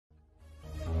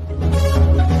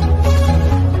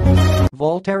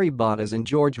Valtteri Bottas and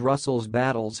George Russell's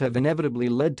battles have inevitably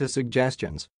led to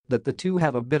suggestions that the two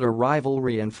have a bitter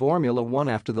rivalry in Formula One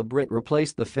after the Brit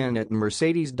replaced the Finn at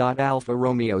Mercedes. Alfa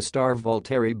Romeo star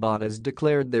Valtteri Bottas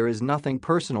declared there is nothing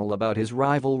personal about his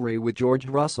rivalry with George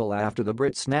Russell after the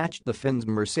Brit snatched the Finn's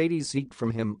Mercedes seat from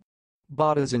him.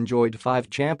 Bottas enjoyed 5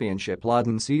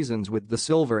 championship-laden seasons with the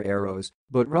Silver Arrows,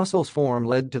 but Russell's form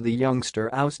led to the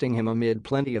youngster ousting him amid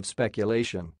plenty of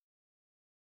speculation.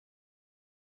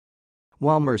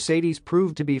 While Mercedes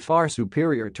proved to be far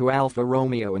superior to Alfa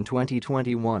Romeo in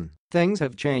 2021, things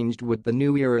have changed with the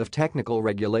new era of technical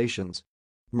regulations.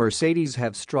 Mercedes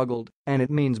have struggled, and it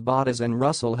means Bottas and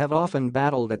Russell have often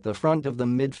battled at the front of the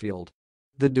midfield.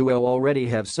 The duo already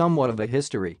have somewhat of a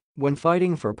history when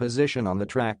fighting for position on the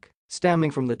track,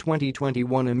 stemming from the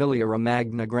 2021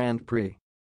 Emilia-Romagna Grand Prix.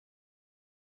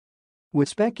 With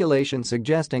speculation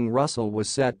suggesting Russell was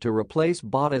set to replace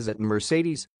Bottas at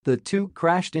Mercedes, the two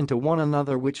crashed into one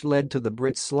another, which led to the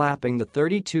Brits slapping the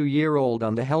 32-year-old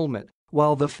on the helmet,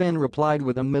 while the Finn replied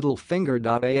with a middle finger.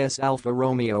 As Alfa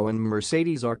Romeo and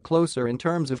Mercedes are closer in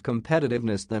terms of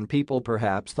competitiveness than people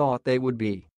perhaps thought they would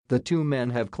be. The two men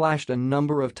have clashed a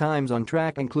number of times on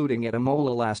track, including at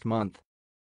Imola last month.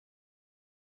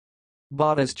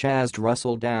 Bottas chased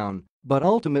Russell down, but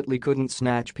ultimately couldn't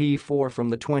snatch P4 from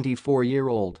the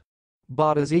 24-year-old.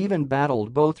 Bottas even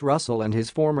battled both Russell and his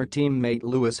former teammate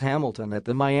Lewis Hamilton at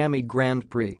the Miami Grand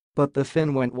Prix, but the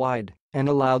Finn went wide and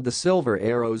allowed the Silver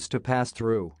Arrows to pass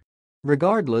through.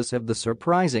 Regardless of the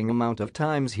surprising amount of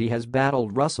times he has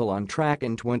battled Russell on track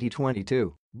in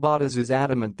 2022, Bottas is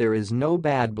adamant there is no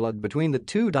bad blood between the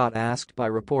two. Asked by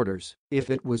reporters if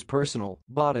it was personal,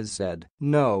 Bottas said,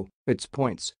 "No, it's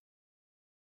points.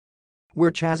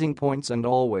 We're chasing points and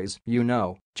always,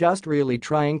 just really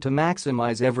trying to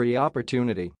maximize every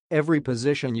opportunity, every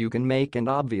position you can make, and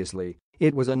obviously,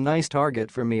 it was a nice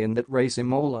target for me in that race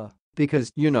Imola,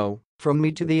 because, from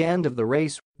me to the end of the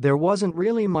race, there wasn't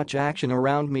really much action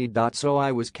around me. So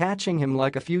I was catching him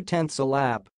like a few tenths a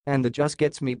lap, and that just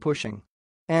gets me pushing.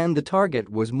 And the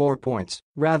target was more points,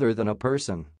 rather than a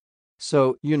person.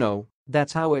 So,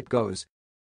 that's how it goes."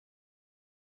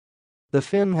 The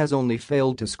Finn has only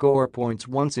failed to score points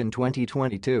once in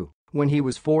 2022, when he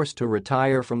was forced to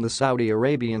retire from the Saudi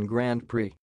Arabian Grand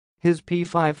Prix. His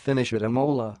P5 finish at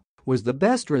Imola was the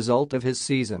best result of his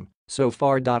season so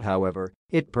far. However,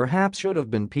 it perhaps should have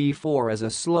been P4 as a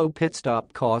slow pit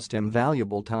stop cost him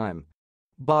valuable time.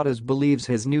 Bottas believes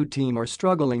his new team are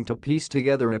struggling to piece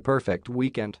together a perfect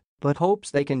weekend, but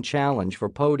hopes they can challenge for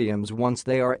podiums once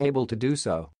they are able to do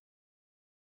so.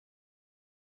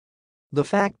 "The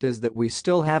fact is that we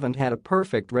still haven't had a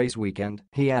perfect race weekend,"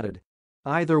 he added.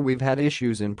 "Either we've had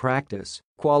issues in practice,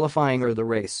 qualifying, or the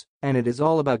race, and it is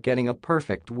all about getting a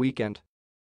perfect weekend."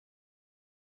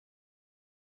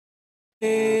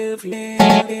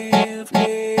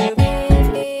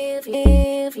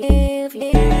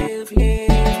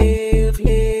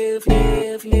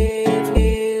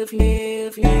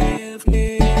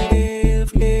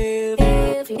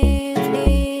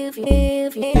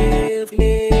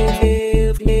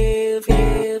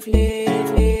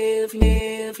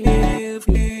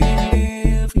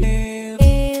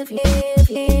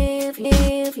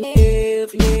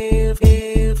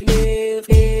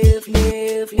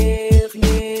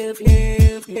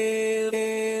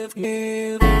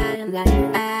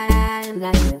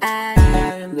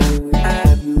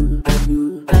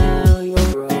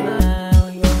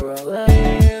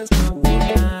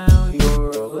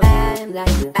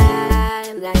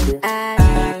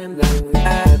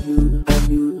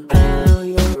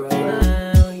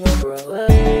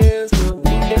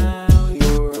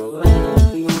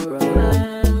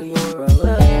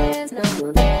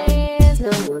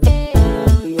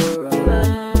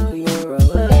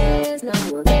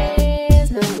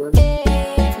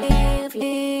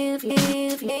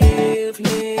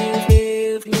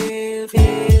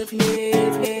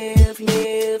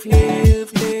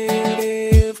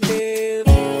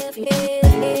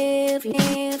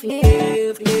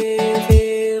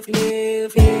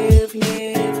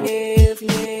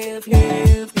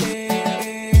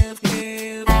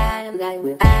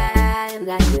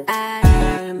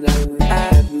 I am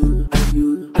like